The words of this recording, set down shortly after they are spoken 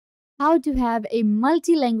How to have a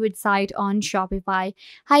multi-language site on Shopify.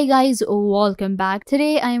 Hi guys, welcome back.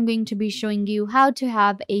 Today I am going to be showing you how to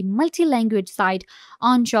have a multi-language site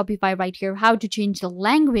on Shopify right here, how to change the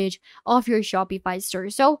language of your Shopify store.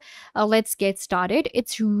 So let's get started.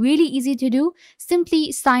 It's really easy to do.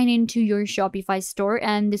 Simply sign into your Shopify store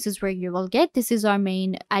and this is where you will get. This is our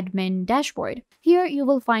main admin dashboard. Here you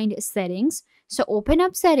will find settings. So open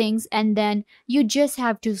up settings and then you just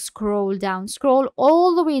have to scroll down, scroll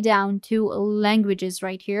all the way down to languages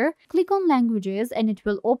right here. Click on languages and it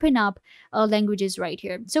will open up languages right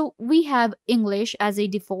here. So we have English as a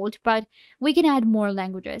default, but we can add more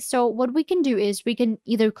languages. So what we can do is we can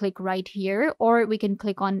either click right here or we can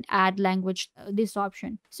click on add language, this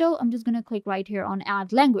option. So I'm just going to click right here on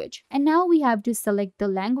add language. And now we have to select the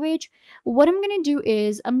language. What I'm going to do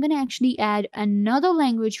is I'm going to actually add another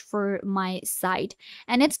language for my site,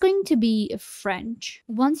 and it's going to be French.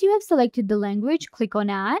 Once you have selected the language, click on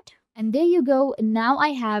add. And there you go. Now I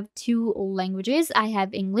have two languages. I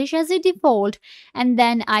have English as a default, and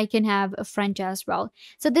then I can have French as well.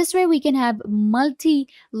 So this way we can have multi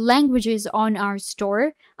languages on our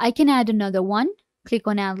store. I can add another one. Click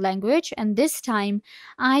on add language, and this time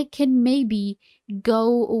I can maybe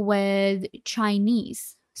go with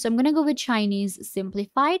Chinese. So I'm going to go with Chinese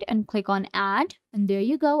simplified and click on add. And there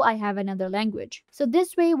you go, I have another language. So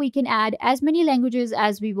this way we can add as many languages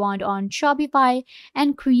as we want on Shopify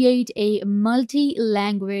and create a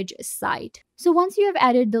multi-language site. So once you have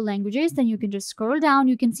added the languages, then you can just scroll down.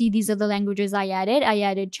 You can see these are the languages I added. I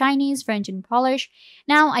added Chinese, French, and Polish.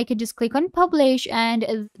 Now I can just click on publish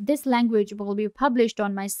and this language will be published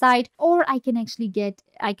on my site, or I can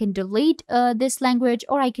delete this language,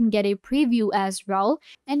 or I can get a preview as well.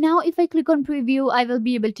 And now if I click on preview, I will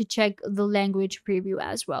be able to check the language preview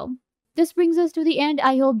as well. This brings us to the end.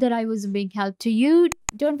 I hope that I was a big help to you.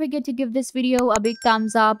 Don't forget to give this video a big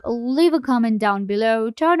thumbs up, leave a comment down below,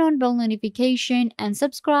 turn on bell notification, and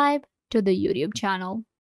subscribe to the YouTube channel.